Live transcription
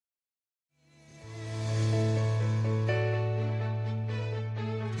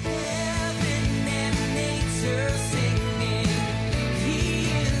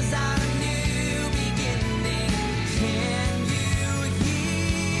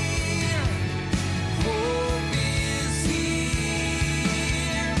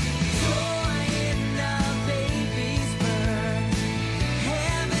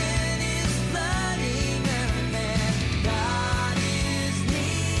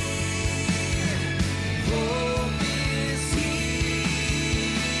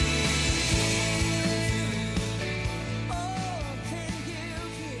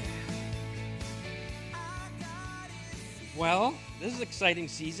an exciting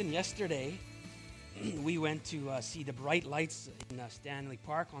season. Yesterday, we went to see the bright lights in Stanley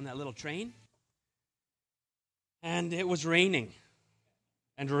Park on that little train. And it was raining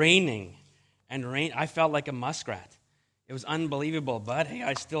and raining and rain. I felt like a muskrat. It was unbelievable, but hey,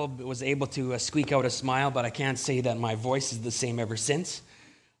 I still was able to squeak out a smile, but I can't say that my voice is the same ever since.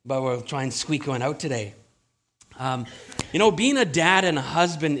 But we'll try and squeak one out today. Being a dad and a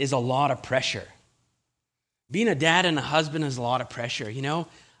husband is a lot of pressure. Being a dad and a husband is a lot of pressure.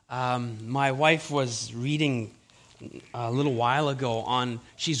 My wife was reading a little while ago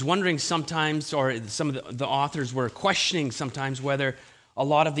she's wondering sometimes, or some of the authors were questioning sometimes whether a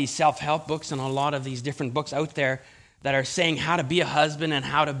lot of these self-help books and a lot of these different books out there that are saying how to be a husband and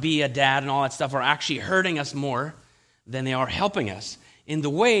how to be a dad and all that stuff are actually hurting us more than they are helping us. In the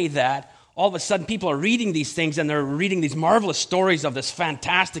way that all of a sudden people are reading these things and they're reading these marvelous stories of this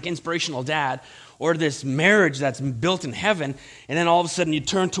fantastic inspirational dad or this marriage that's built in heaven, and then all of a sudden you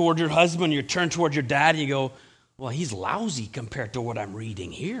turn toward your husband, you turn toward your dad, and you go, well, he's lousy compared to what I'm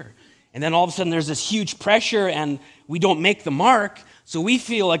reading here. And then all of a sudden there's this huge pressure and we don't make the mark, so we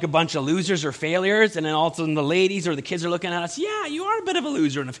feel like a bunch of losers or failures, and then all of a sudden the ladies or the kids are looking at us, yeah, you are a bit of a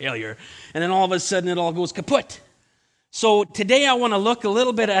loser and a failure. And then all of a sudden it all goes kaput. So today I want to look a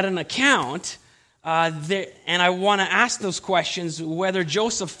little bit at an account, and I want to ask those questions, whether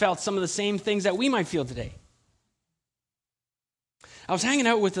Joseph felt some of the same things that we might feel today. I was hanging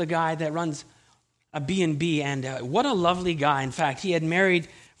out with a guy that runs a B&B, and what a lovely guy. In fact, he had married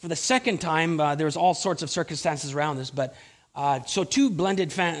for the second time. There was all sorts of circumstances around this, but so it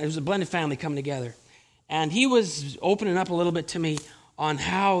was a blended family coming together. And he was opening up a little bit to me on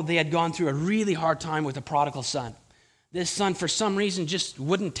how they had gone through a really hard time with a prodigal son. This son, for some reason, just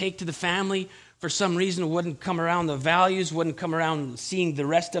wouldn't take to the family. For some reason, wouldn't come around the values, wouldn't come around seeing the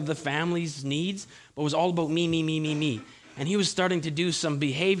rest of the family's needs, but was all about me, me, me, me, me. And he was starting to do some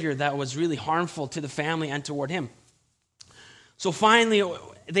behavior that was really harmful to the family and toward him. So finally,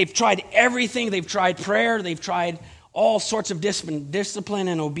 they've tried everything. They've tried prayer. They've tried all sorts of discipline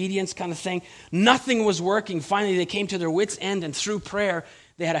and obedience kind of thing. Nothing was working. Finally, they came to their wits' end, and through prayer,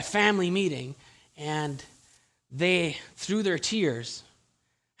 they had a family meeting, and they, through their tears,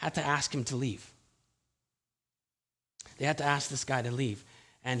 had to ask him to leave. They had to ask this guy to leave.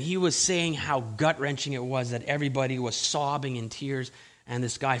 And he was saying how gut-wrenching it was that everybody was sobbing in tears, and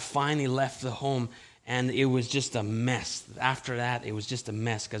this guy finally left the home, and it was just a mess. After that, it was just a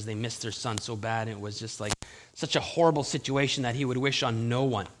mess because they missed their son so bad, and it was just like such a horrible situation that he would wish on no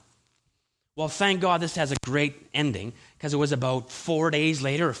one. Well, thank God this has a great ending, because it was about 4 days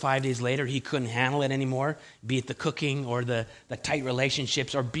later or 5 days later, he couldn't handle it anymore, be it the cooking or the tight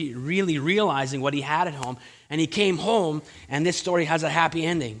relationships or be really realizing what he had at home. And he came home, and this story has a happy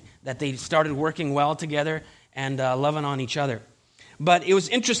ending, that they started working well together and loving on each other. But it was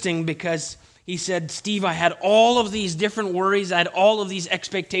interesting because he said, Steve, I had all of these different worries, I had all of these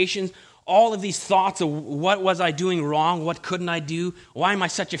expectations, all of these thoughts of what was I doing wrong, what couldn't I do, why am I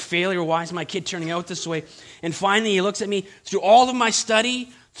such a failure, why is my kid turning out this way? And finally he looks at me, through all of my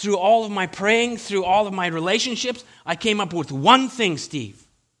study, through all of my praying, through all of my relationships, I came up with one thing, Steve.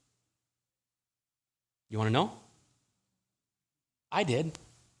 You want to know? I did.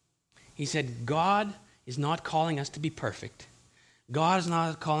 He said, God is not calling us to be perfect. God is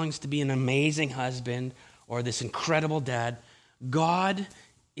not calling us to be an amazing husband or this incredible dad. God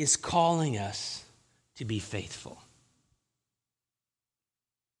is calling us to be faithful.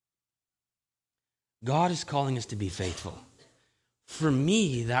 God is calling us to be faithful. For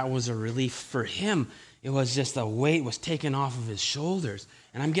me, that was a relief. For him, it was just a weight was taken off of his shoulders.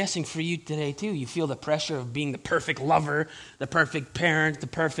 And I'm guessing for you today too, you feel the pressure of being the perfect lover, the perfect parent, the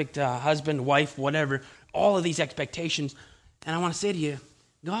perfect husband, wife, whatever, all of these expectations. And I want to say to you,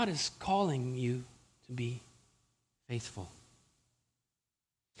 God is calling you to be faithful.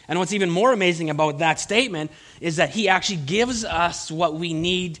 And what's even more amazing about that statement is that he actually gives us what we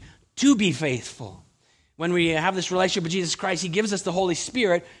need to be faithful. When we have this relationship with Jesus Christ, he gives us the Holy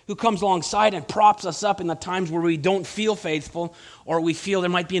Spirit who comes alongside and props us up in the times where we don't feel faithful, or we feel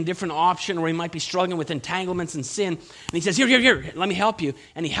there might be a different option, or we might be struggling with entanglements and sin. And he says, here, let me help you.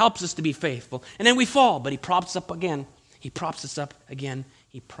 And he helps us to be faithful. And then we fall, but he props us up again. He props us up again.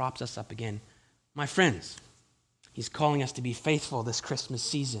 He props us up again. My friends, he's calling us to be faithful this Christmas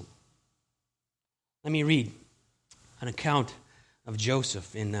season. Let me read an account of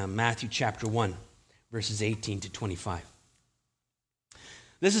Joseph in Matthew chapter 1, verses 18 to 25.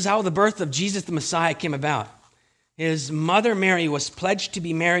 This is how the birth of Jesus the Messiah came about. His mother Mary was pledged to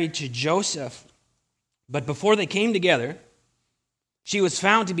be married to Joseph, but before they came together, she was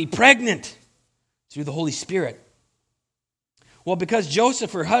found to be pregnant through the Holy Spirit. Well, because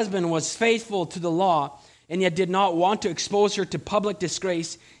Joseph, her husband, was faithful to the law and yet did not want to expose her to public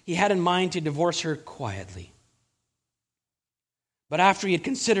disgrace, he had in mind to divorce her quietly. But after he had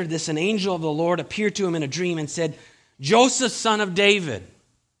considered this, an angel of the Lord appeared to him in a dream and said, "Joseph, son of David,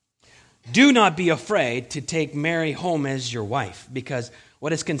 do not be afraid to take Mary home as your wife, because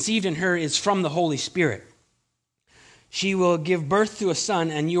what is conceived in her is from the Holy Spirit. She will give birth to a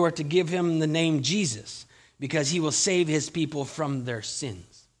son, and you are to give him the name Jesus, because he will save his people from their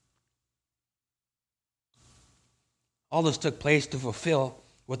sins." All this took place to fulfill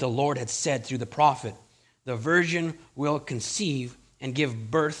what the Lord had said through the prophet. The virgin will conceive and give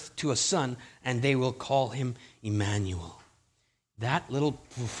birth to a son, and they will call him Emmanuel. That little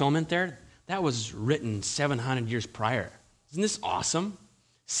fulfillment there, that was written 700 years prior. Isn't this awesome?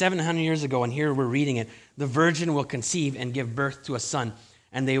 700 years ago, and here we're reading it. The virgin will conceive and give birth to a son,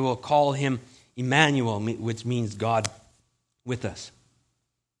 and they will call him Emmanuel, which means God with us.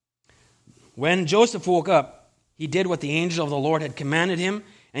 When Joseph woke up, he did what the angel of the Lord had commanded him,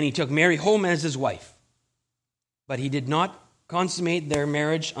 and he took Mary home as his wife. But he did not consummate their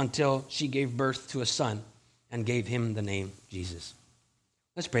marriage until she gave birth to a son and gave him the name Jesus.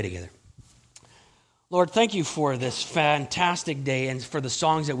 Let's pray together. Lord, thank you for this fantastic day and for the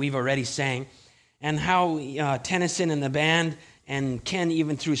songs that we've already sang, and how Tennyson and the band and Ken,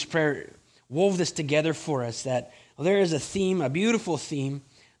 even through his prayer, wove this together for us, that there is a theme, a beautiful theme,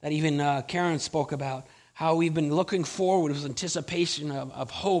 that even Karen spoke about, how we've been looking forward with anticipation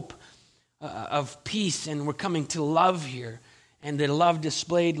of hope, of peace, and we're coming to love here, and the love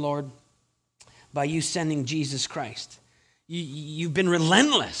displayed, Lord, by you sending Jesus Christ. You've been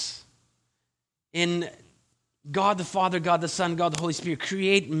relentless in God the Father, God the Son, God the Holy Spirit,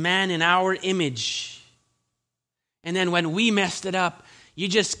 create man in our image. And then when we messed it up, you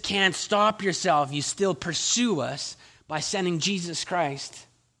just can't stop yourself. You still pursue us by sending Jesus Christ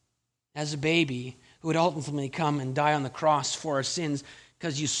as a baby who would ultimately come and die on the cross for our sins,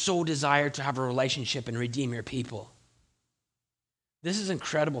 because you so desire to have a relationship and redeem your people. This is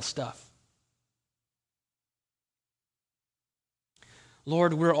incredible stuff.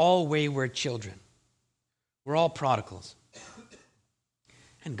 Lord, we're all wayward children. We're all prodigals.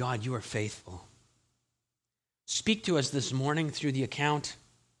 And God, you are faithful. Speak to us this morning through the account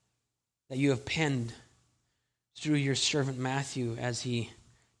that you have penned through your servant Matthew as he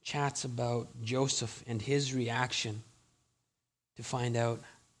chats about Joseph and his reaction to find out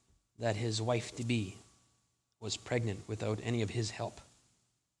that his wife-to-be was pregnant without any of his help.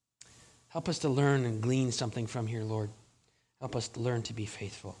 Help us to learn and glean something from here, Lord. Help us to learn to be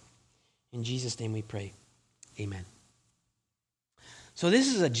faithful. In Jesus' name we pray. Amen. So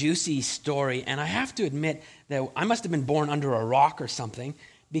this is a juicy story, and I have to admit that I must have been born under a rock or something,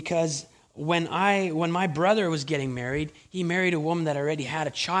 because when my brother was getting married, he married a woman that already had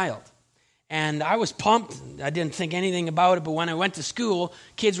a child. And I was pumped. I didn't think anything about it, but when I went to school,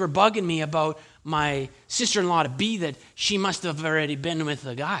 kids were bugging me about my sister-in-law to be, that she must have already been with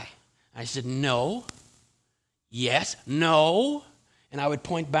a guy. I said, no. Yes, no. And I would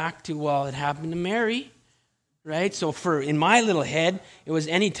point back to, well, it happened to Mary, right? So in my little head, it was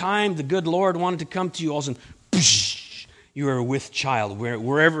any time the good Lord wanted to come to you, all of a sudden, you are with child,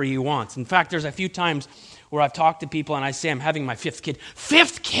 wherever he wants. In fact, there's a few times where I've talked to people and I say, I'm having my fifth kid.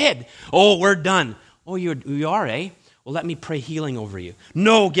 Fifth kid? Oh, we're done. Oh, you are, eh? Well, let me pray healing over you.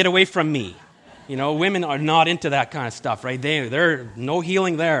 No, get away from me. You know, women are not into that kind of stuff, right? They're no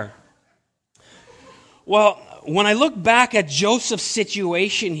healing there. Well, when I look back at Joseph's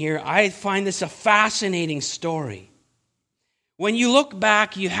situation here, I find this a fascinating story. When you look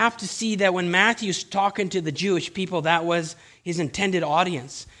back, you have to see that when Matthew's talking to the Jewish people, that was his intended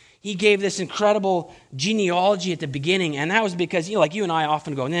audience. He gave this incredible genealogy at the beginning, and that was because, like you and I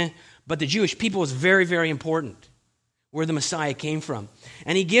often go, nah, but the Jewish people was very, very important, where the Messiah came from.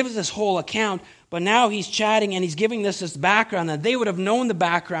 And he gives this whole account, but now he's chatting and he's giving this background, that they would have known the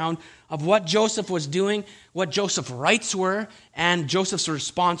background of what Joseph was doing, what Joseph's rights were, and Joseph's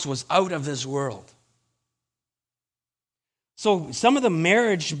response was out of this world. So some of the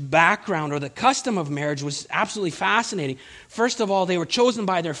marriage background or the custom of marriage was absolutely fascinating. First of all, they were chosen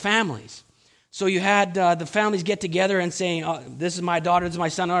by their families. So you had the families get together and saying, this is my daughter, this is my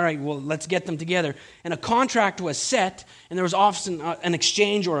son, all right, well, let's get them together. And a contract was set, and there was often an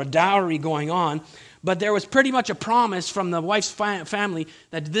exchange or a dowry going on. But there was pretty much a promise from the wife's family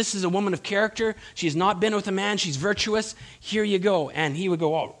that this is a woman of character. She's not been with a man. She's virtuous. Here you go. And he would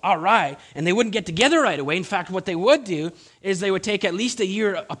go, all right. And they wouldn't get together right away. In fact, what they would do is they would take at least a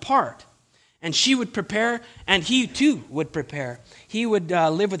year apart. And she would prepare, and he too would prepare. He would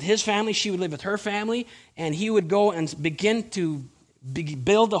live with his family. She would live with her family. and he would go and begin to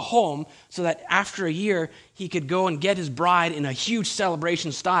build a home so that after a year, he could go and get his bride in a huge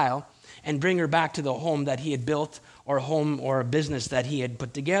celebration style and bring her back to the home that he had built, or a home or a business that he had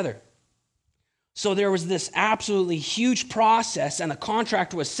put together. So there was this absolutely huge process, and a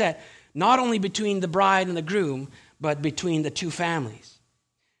contract was set not only between the bride and the groom, but between the two families.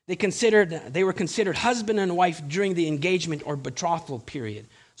 They were considered husband and wife during the engagement or betrothal period.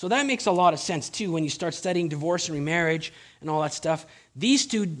 So that makes a lot of sense too when you start studying divorce and remarriage and all that stuff. These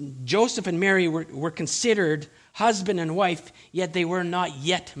two, Joseph and Mary, were considered husband and wife, yet they were not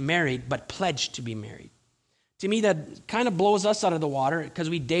yet married, but pledged to be married. To me, that kind of blows us out of the water because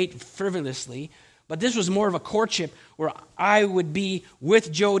we date frivolously. But this was more of a courtship where I would be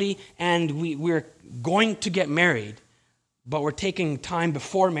with Jody and we're going to get married, but we're taking time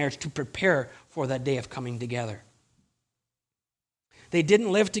before marriage to prepare for that day of coming together. They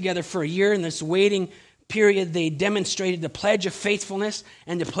didn't live together for a year. In this waiting period, they demonstrated the pledge of faithfulness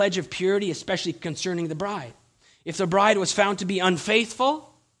and the pledge of purity, especially concerning the bride. If the bride was found to be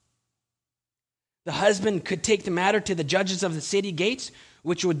unfaithful, the husband could take the matter to the judges of the city gates,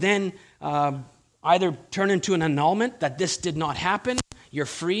 which would then either turn into an annulment that this did not happen, you're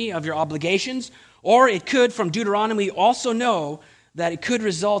free of your obligations, or it could, from Deuteronomy, also know that it could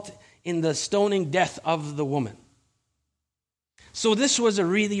result in the stoning death of the woman. So this was a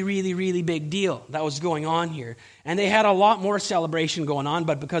really, really, really big deal that was going on here. And they had a lot more celebration going on,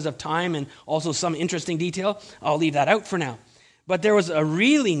 but because of time and also some interesting detail, I'll leave that out for now. But there was a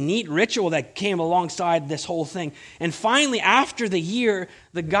really neat ritual that came alongside this whole thing. And finally, after the year,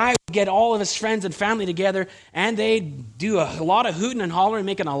 the guy would get all of his friends and family together, and they'd do a lot of hooting and hollering,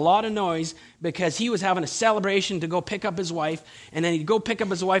 making a lot of noise, because he was having a celebration to go pick up his wife, and then he'd go pick up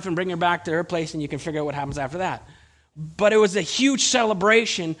his wife and bring her back to her place, and you can figure out what happens after that. But it was a huge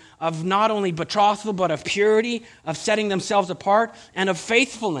celebration of not only betrothal, but of purity, of setting themselves apart, and of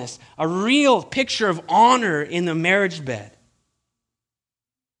faithfulness, a real picture of honor in the marriage bed.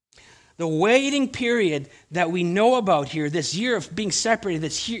 The waiting period that we know about here, this year of being separated,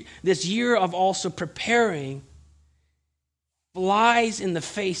 this year of also preparing, flies in the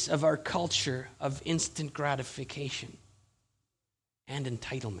face of our culture of instant gratification and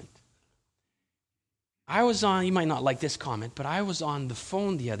entitlement. I was on, you might not like this comment, but I was on the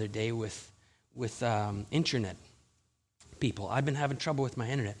phone the other day with internet people. I've been having trouble with my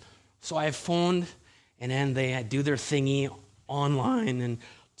internet. So I phoned, and then they do their thingy online, and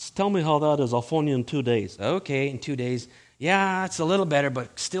tell me how that is. I'll phone you in 2 days. Okay, in 2 days. Yeah, it's a little better,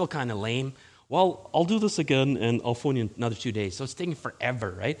 but still kind of lame. Well, I'll do this again, and I'll phone you in another 2 days. So it's taking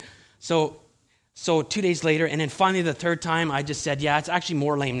forever, right? So 2 days later, and then finally the third time, I just said, yeah, it's actually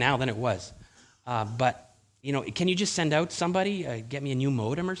more lame now than it was. But, can you just send out somebody, get me a new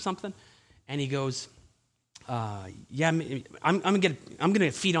modem or something? And he goes, yeah, I'm going to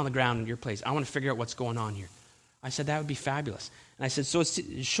get feet on the ground in your place. I want to figure out what's going on here. I said, that would be fabulous. And I said, so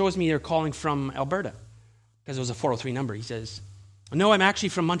it shows me they're calling from Alberta, because it was a 403 number. He says, no, I'm actually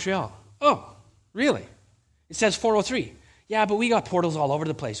from Montreal. Oh, really? It says 403. Yeah, but we got portals all over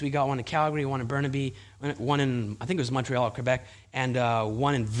the place. We got one in Calgary, one in Burnaby, one in, I think it was Montreal or Quebec, and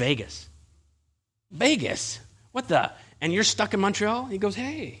one in Vegas. Vegas? What the? And you're stuck in Montreal? He goes,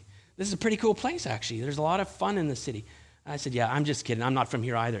 hey, this is a pretty cool place, actually. There's a lot of fun in the city. I said, yeah, I'm just kidding. I'm not from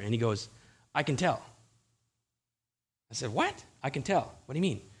here either. And he goes, I can tell. I said, what? I can tell. What do you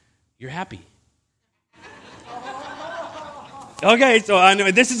mean? You're happy. Okay, so I know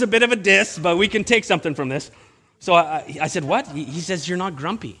this is a bit of a diss, but we can take something from this. So I said, what? He says, you're not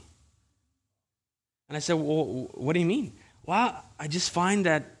grumpy. And I said, well, what do you mean? Well, I just find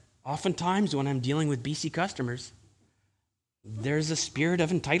that oftentimes when I'm dealing with BC customers, there's a spirit of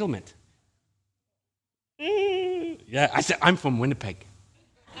entitlement. Yeah, I said, I'm from Winnipeg.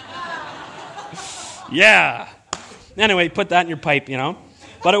 Yeah. Anyway, put that in your pipe,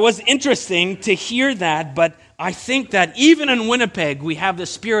 But it was interesting to hear that, but I think that even in Winnipeg, we have the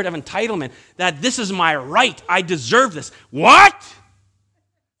spirit of entitlement, that this is my right, I deserve this. What?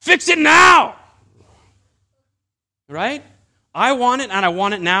 Fix it now! Right? I want it, and I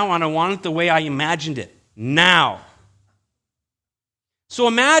want it now, and I want it the way I imagined it. Now. So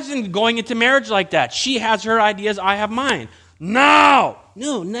imagine going into marriage like that. She has her ideas, I have mine. Now!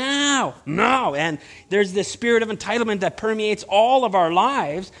 No, now! No! And there's this spirit of entitlement that permeates all of our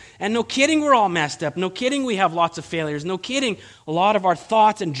lives. And no kidding, we're all messed up. No kidding, we have lots of failures. No kidding, a lot of our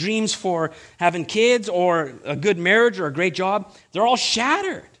thoughts and dreams for having kids or a good marriage or a great job, they're all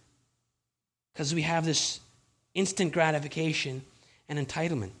shattered. Because we have this instant gratification and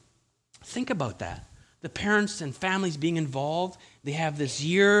entitlement. Think about that. the parents and families being involved. They have this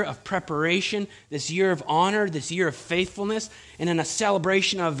year of preparation, this year of honor, this year of faithfulness, and then a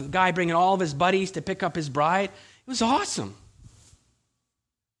celebration of a guy bringing all of his buddies to pick up his bride. It was awesome.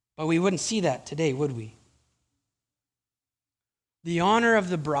 But we wouldn't see that today, would we? The honor of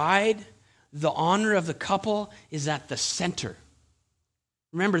the bride, the honor of the couple is at the center.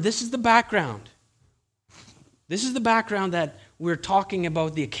 Remember, this is the background. This is the background that we're talking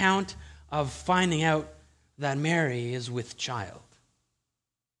about, the account of finding out that Mary is with child.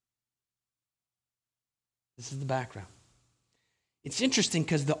 This is the background. It's interesting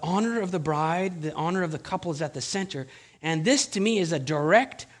because the honor of the bride, the honor of the couple is at the center. And this, to me, is a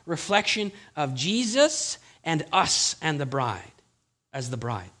direct reflection of Jesus and us and the bride, as the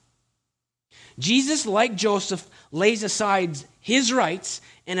bride. Jesus, like Joseph, lays aside his rights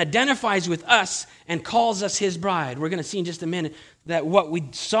and identifies with us and calls us his bride. We're going to see in just a minute that what we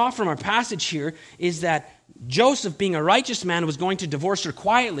saw from our passage here is that Joseph, being a righteous man, was going to divorce her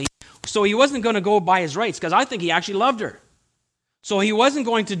quietly, so he wasn't going to go by his rights, because I think he actually loved her. So he wasn't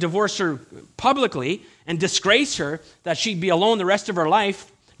going to divorce her publicly and disgrace her, that she'd be alone the rest of her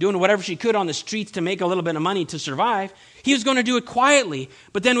life, doing whatever she could on the streets to make a little bit of money to survive. He was going to do it quietly.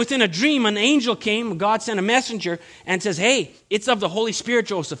 But then within a dream, an angel came, God sent a messenger and says, hey, it's of the Holy Spirit,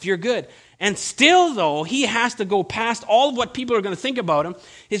 Joseph, you're good. And still, though, he has to go past all of what people are going to think about him,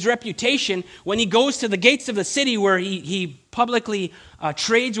 his reputation, when he goes to the gates of the city where he publicly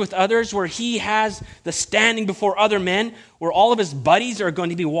trades with others, where he has the standing before other men, where all of his buddies are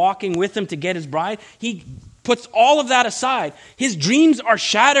going to be walking with him to get his bride. He puts all of that aside. His dreams are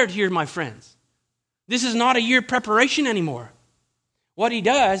shattered here, my friends. This is not a year preparation anymore. What he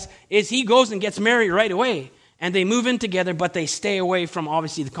does is he goes and gets married right away. And they move in together, but they stay away from,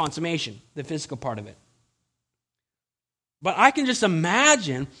 obviously, the consummation, the physical part of it. But I can just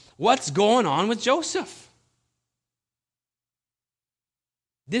imagine what's going on with Joseph.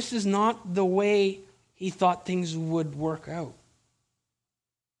 This is not the way he thought things would work out.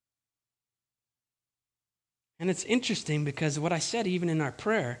 And it's interesting because what I said even in our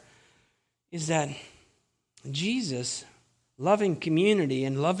prayer is that Jesus, loving community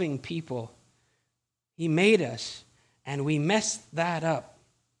and loving people, he made us, and we messed that up.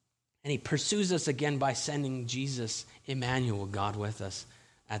 And he pursues us again by sending Jesus, Emmanuel, God with us,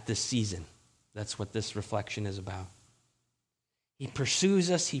 at this season. That's what this reflection is about. He pursues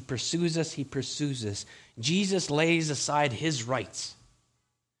us, he pursues us, he pursues us. Jesus lays aside his rights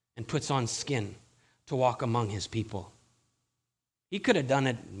and puts on skin to walk among his people. He could have done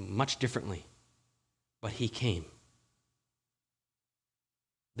it much differently, but he came.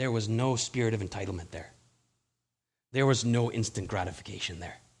 There was no spirit of entitlement there. There was no instant gratification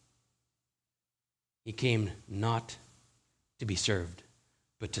there. He came not to be served,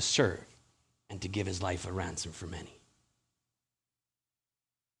 but to serve and to give his life a ransom for many.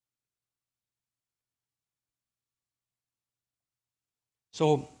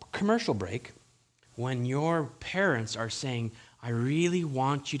 So, commercial break, when your parents are saying, I really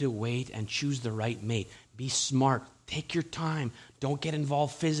want you to wait and choose the right mate, be smart, take your time, don't get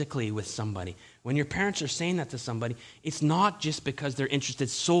involved physically with somebody. When your parents are saying that to somebody, it's not just because they're interested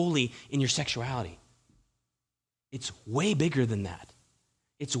solely in your sexuality. It's way bigger than that.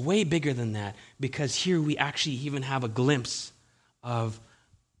 It's way bigger than that, because here we actually even have a glimpse of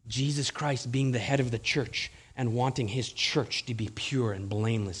Jesus Christ being the head of the church and wanting his church to be pure and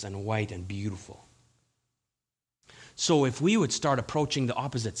blameless and white and beautiful. So if we would start approaching the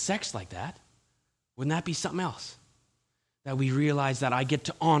opposite sex like that, wouldn't that be something else? That we realize that I get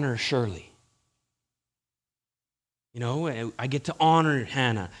to honor Shirley. You know, I get to honor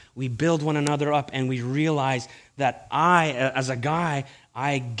Hannah. We build one another up, and we realize that I, as a guy,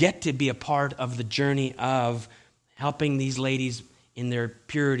 I get to be a part of the journey of helping these ladies in their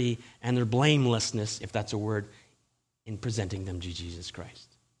purity and their blamelessness, if that's a word, in presenting them to Jesus Christ.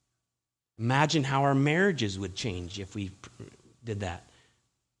 Imagine how our marriages would change if we did that.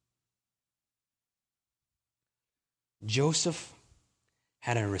 Joseph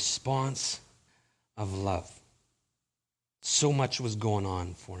had a response of love. So much was going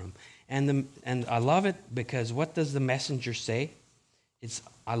on for him. And I love it because what does the messenger say?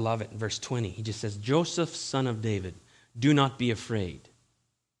 I love it in verse 20. He just says, Joseph, son of David, do not be afraid.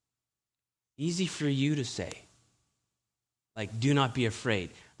 Easy for you to say. Like, do not be afraid.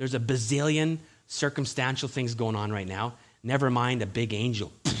 There's a bazillion circumstantial things going on right now. Never mind a big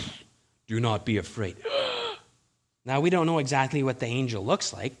angel. Do not be afraid. Now, we don't know exactly what the angel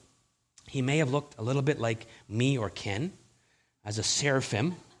looks like. He may have looked a little bit like me or Ken as a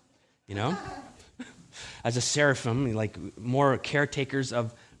seraphim, you know? As a seraphim, like more caretakers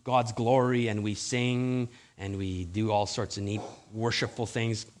of God's glory, and we sing, and we do all sorts of neat worshipful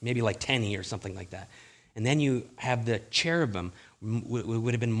things, maybe like Tenny or something like that. And then you have the cherubim,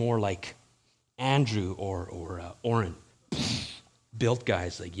 would have been more like Andrew or Oren. Built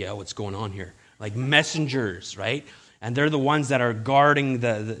guys, like, yeah, what's going on here? Like messengers, right? And they're the ones that are guarding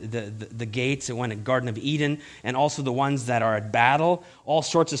the gates and when at Garden of Eden, and also the ones that are at battle, all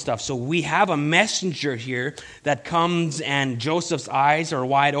sorts of stuff. So we have a messenger here that comes, and Joseph's eyes are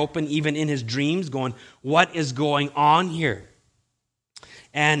wide open, even in his dreams, going, what is going on here?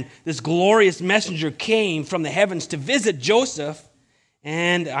 And this glorious messenger came from the heavens to visit Joseph,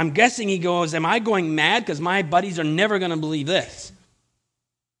 and I'm guessing he goes, am I going mad? Because my buddies are never going to believe this.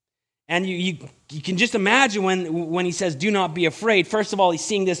 And you can just imagine when he says, do not be afraid. First of all, he's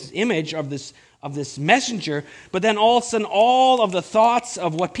seeing this image of this messenger, but then all of a sudden, all of the thoughts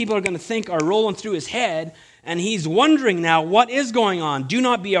of what people are going to think are rolling through his head, and he's wondering now, what is going on? Do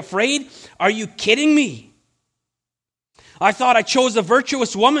not be afraid? Are you kidding me? I thought I chose a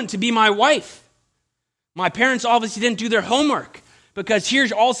virtuous woman to be my wife. My parents obviously didn't do their homework, because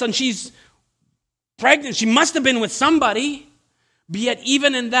here's all of a sudden she's pregnant. She must have been with somebody. But yet,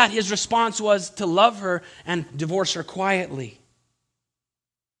 even in that, his response was to love her and divorce her quietly.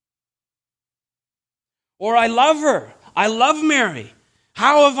 Or, I love her. I love Mary.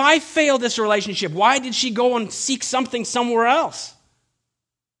 How have I failed this relationship? Why did she go and seek something somewhere else?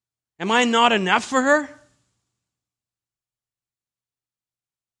 Am I not enough for her?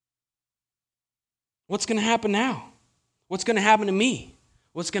 What's going to happen now? What's going to happen to me?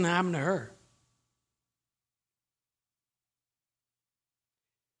 What's going to happen to her?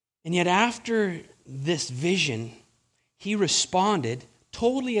 And yet after this vision, he responded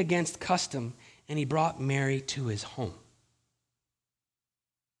totally against custom, and he brought Mary to his home.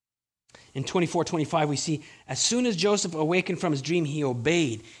 In 24:25, we see, as soon as Joseph awakened from his dream, he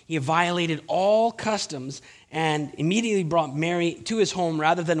obeyed. He violated all customs and immediately brought Mary to his home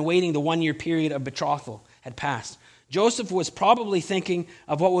rather than waiting the 1-year period of betrothal had passed. Joseph was probably thinking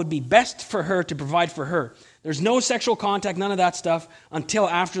of what would be best for her to provide for her. There's no sexual contact, none of that stuff, until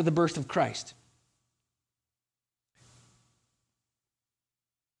after the birth of Christ.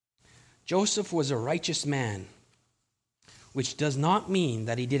 Joseph was a righteous man, which does not mean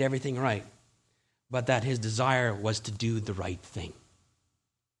that he did everything right, but that his desire was to do the right thing.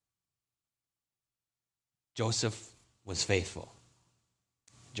 Joseph was faithful.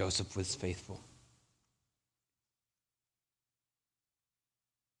 Joseph was faithful.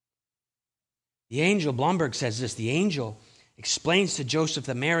 The angel, Blomberg says this, the angel explains to Joseph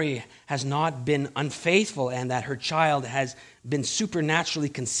that Mary has not been unfaithful and that her child has been supernaturally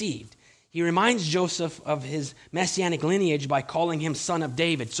conceived. He reminds Joseph of his messianic lineage by calling him son of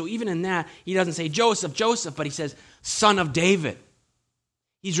David. So even in that, he doesn't say Joseph, Joseph, but he says son of David.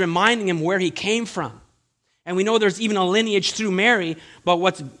 He's reminding him where he came from. And we know there's even a lineage through Mary, but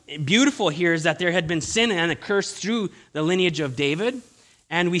what's beautiful here is that there had been sin and a curse through the lineage of David.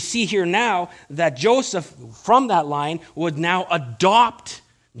 And we see here now that Joseph, from that line, would now adopt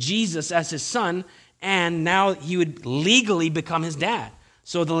Jesus as his son, and now he would legally become his dad.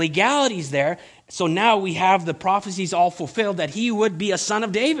 So the legality's there. So now we have the prophecies all fulfilled that he would be a son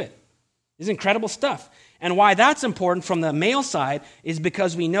of David. It's incredible stuff. And why that's important from the male side is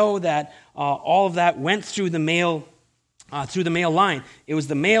because we know that all of that went through the male line. It was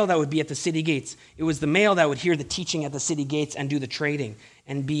the male that would be at the city gates. It was the male that would hear the teaching at the city gates and do the trading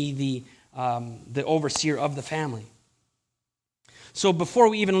and be the overseer of the family. So before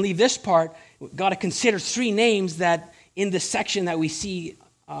we even leave this part, we've got to consider 3 names that in this section that we see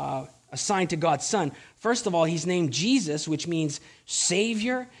assigned to God's Son. First of all, he's named Jesus, which means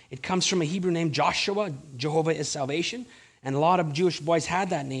Savior. It comes from a Hebrew name, Joshua. Jehovah is salvation. And a lot of Jewish boys had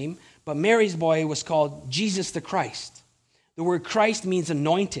that name. But Mary's boy was called Jesus the Christ. The word Christ means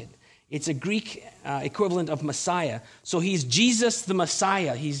anointed. It's a Greek equivalent of Messiah. So he's Jesus the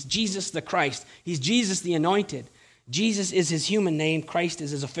Messiah. He's Jesus the Christ. He's Jesus the anointed. Jesus is his human name. Christ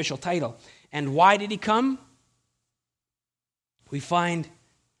is his official title. And why did he come? We find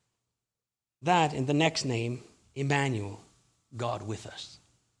that in the next name, Emmanuel, God with us.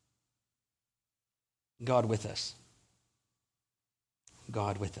 God with us.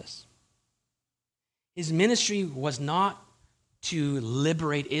 God with us. His ministry was not to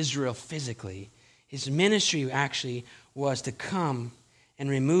liberate Israel physically. His ministry actually was to come and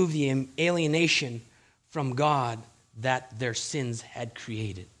remove the alienation from God that their sins had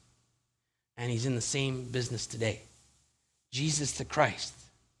created. And he's in the same business today. Jesus the Christ,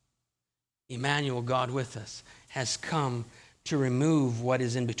 Emmanuel, God with us, has come to remove what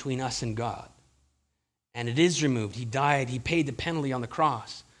is in between us and God. And it is removed. He died. He paid the penalty on the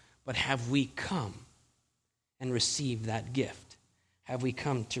cross but have we come and received that gift? Have we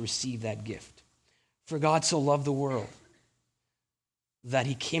come to receive that gift? For God so loved the world that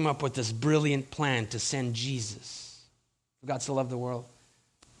he came up with this brilliant plan to send Jesus. For God so loved the world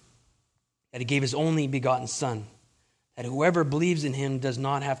that he gave his only begotten Son, that whoever believes in him does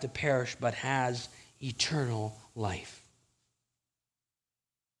not have to perish but has eternal life.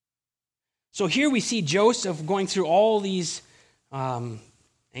 So here we see Joseph going through all these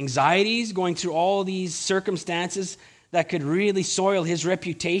anxieties, going through all these circumstances that could really soil his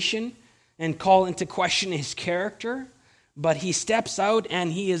reputation and call into question his character. But he steps out and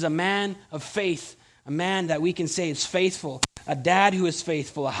he is a man of faith, a man that we can say is faithful, a dad who is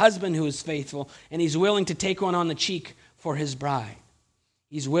faithful, a husband who is faithful, and he's willing to take one on the cheek for his bride.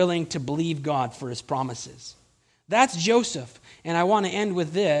 He's willing to believe God for his promises. That's Joseph. And I want to end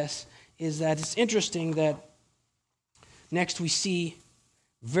with this, is that it's interesting that next we see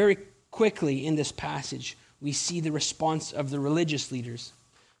very quickly in this passage, we see the response of the religious leaders.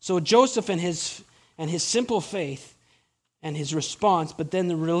 So Joseph and his simple faith and his response, but then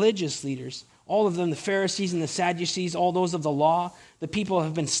the religious leaders, all of them, the Pharisees and the Sadducees, all those of the law, the people who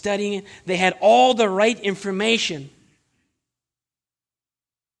have been studying it, they had all the right information,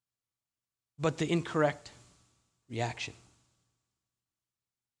 but the incorrect reaction.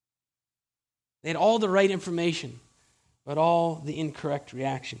 They had all the right information, but all the incorrect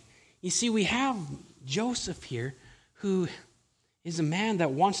reaction. You see, we have Joseph here, who is a man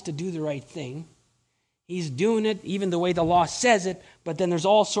that wants to do the right thing. He's doing it even the way the law says it, but then there's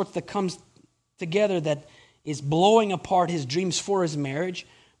all sorts that comes together that is blowing apart his dreams for his marriage.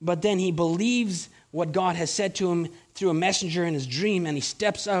 But then he believes what God has said to him through a messenger in his dream, and he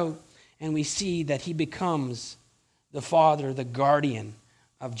steps out, and we see that he becomes the father, the guardian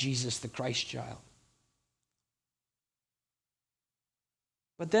of Jesus, the Christ child.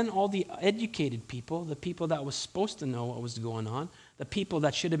 But then all the educated people, the people that was supposed to know what was going on, the people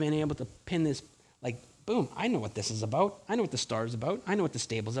that should have been able to pin this, like, boom, I know what this is about. I know what the star is about. I know what the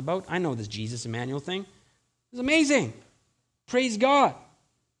stable's about. I know this Jesus Emmanuel thing. It's amazing. Praise God.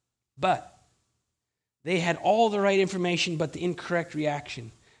 But they had all the right information, but the incorrect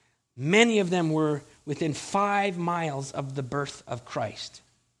reaction. Many of them were within 5 miles of the birth of Christ.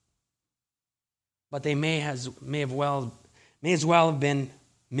 But they may as well have been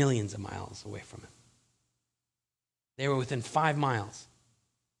millions of miles away from him. They were within 5 miles,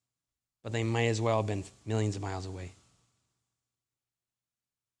 but they may as well have been millions of miles away.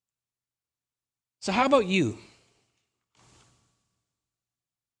 So how about you?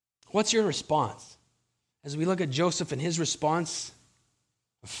 What's your response? As we look at Joseph and his response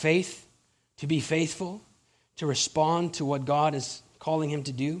of faith, to be faithful, to respond to what God is calling him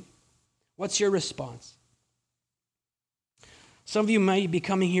to do, what's your response? Some of you might be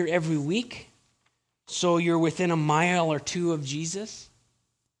coming here every week, so you're within a mile or two of Jesus.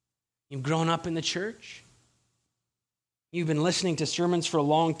 You've grown up in the church. You've been listening to sermons for a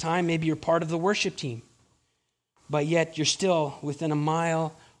long time. Maybe you're part of the worship team. But yet you're still within a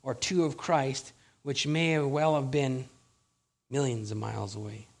mile or two of Christ, which may well have been millions of miles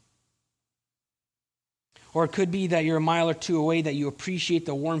away. Or it could be that you're a mile or two away, that you appreciate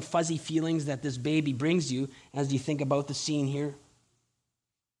the warm, fuzzy feelings that this baby brings you as you think about the scene here.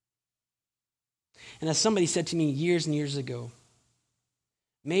 And as somebody said to me years and years ago,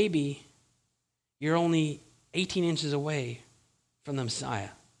 maybe you're only 18 inches away from the Messiah,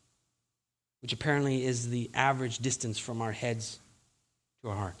 which apparently is the average distance from our heads to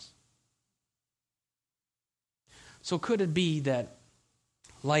our hearts. So could it be that,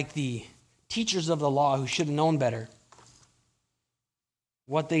 like the teachers of the law who should have known better,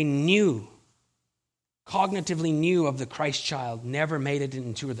 what they knew, cognitively knew of the Christ child, never made it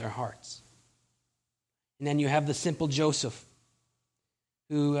into their hearts? And then you have the simple Joseph,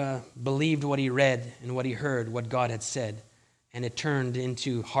 who believed what he read and what he heard, what God had said, and it turned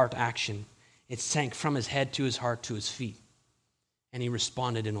into heart action. It sank from his head to his heart to his feet, and he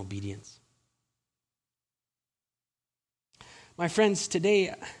responded in obedience. My friends,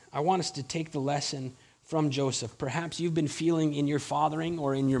 today I want us to take the lesson from Joseph. Perhaps you've been feeling in your fathering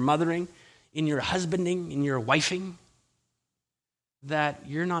or in your mothering, in your husbanding, in your wifing, that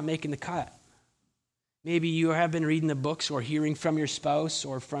you're not making the cut. Maybe you have been reading the books or hearing from your spouse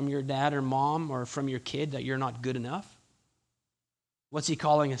or from your dad or mom or from your kid that you're not good enough. What's he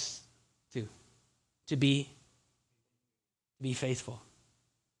calling us to? To be faithful.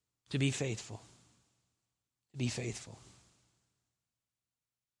 To be faithful. To be faithful.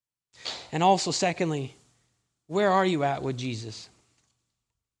 And also, secondly, where are you at with Jesus?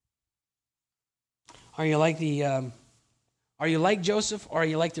 Are you like the Are you like Joseph, or are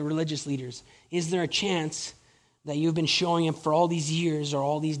you like the religious leaders? Is there a chance that you've been showing up for all these years or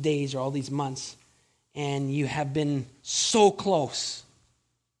all these days or all these months, and you have been so close?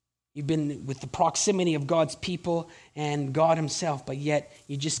 You've been with the proximity of God's people and God himself, but yet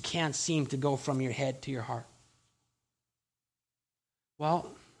you just can't seem to go from your head to your heart.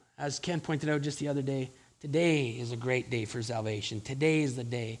 Well, as Ken pointed out just the other day, today is a great day for salvation. Today is the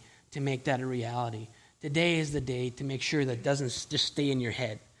day to make that a reality. Today is the day to make sure that it doesn't just stay in your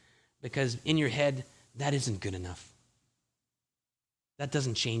head, because in your head, that isn't good enough. That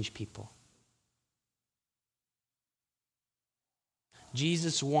doesn't change people.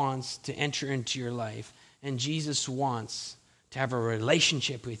 Jesus wants to enter into your life, and Jesus wants to have a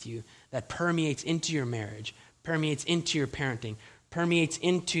relationship with you that permeates into your marriage, permeates into your parenting, permeates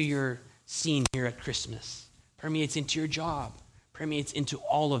into your scene here at Christmas, permeates into your job, permeates into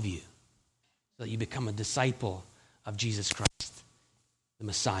all of you, so that you become a disciple of Jesus Christ, the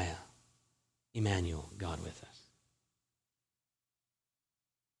Messiah, Emmanuel, God with us.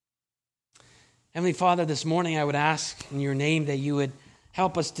 Heavenly Father, this morning I would ask in your name that you would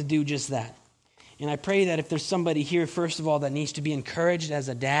help us to do just that. And I pray that if there's somebody here, first of all, that needs to be encouraged as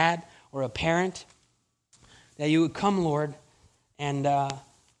a dad or a parent, that you would come, Lord, and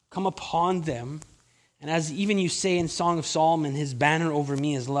come upon them. And as even you say in Song of Solomon, his banner over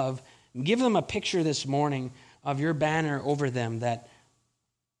me is love, give them a picture this morning of your banner over them, that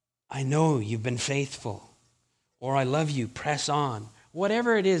I know you've been faithful, or I love you, press on.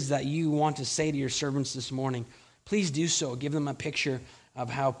 Whatever it is that you want to say to your servants this morning, please do so. Give them a picture of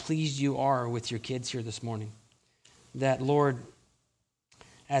how pleased you are with your kids here this morning. That, Lord,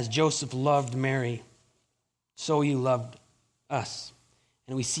 as Joseph loved Mary, so you loved us.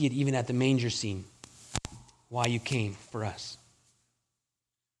 And we see it even at the manger scene, why you came for us.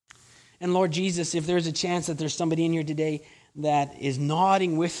 And Lord Jesus, if there's a chance that there's somebody in here today that is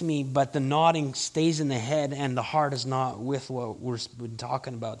nodding with me, but the nodding stays in the head and the heart is not with what we've been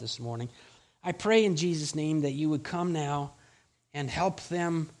talking about this morning, I pray in Jesus' name that you would come now and help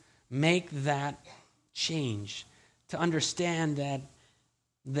them make that change, to understand that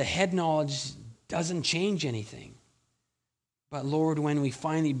the head knowledge doesn't change anything. But Lord, when we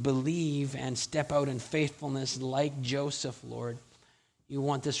finally believe and step out in faithfulness like Joseph, Lord, you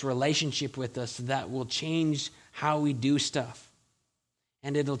want this relationship with us that will change how we do stuff.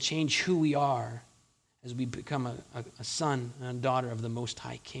 And it'll change who we are as we become a son and a daughter of the Most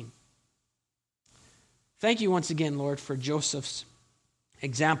High King. Thank you once again, Lord, for Joseph's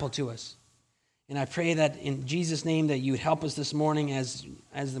example to us. And I pray that in Jesus' name that you would help us this morning as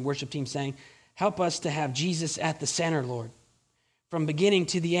the worship team sang. Help us to have Jesus at the center, Lord. From beginning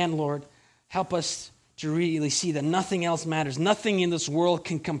to the end, Lord, help us to really see that nothing else matters. Nothing in this world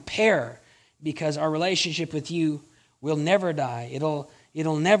can compare, because our relationship with you will never die. It'll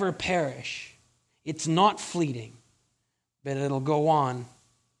never perish. It's not fleeting, but it'll go on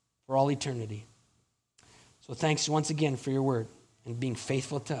for all eternity. So thanks once again for your word and being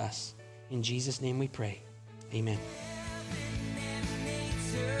faithful to us. In Jesus' name we pray. Amen.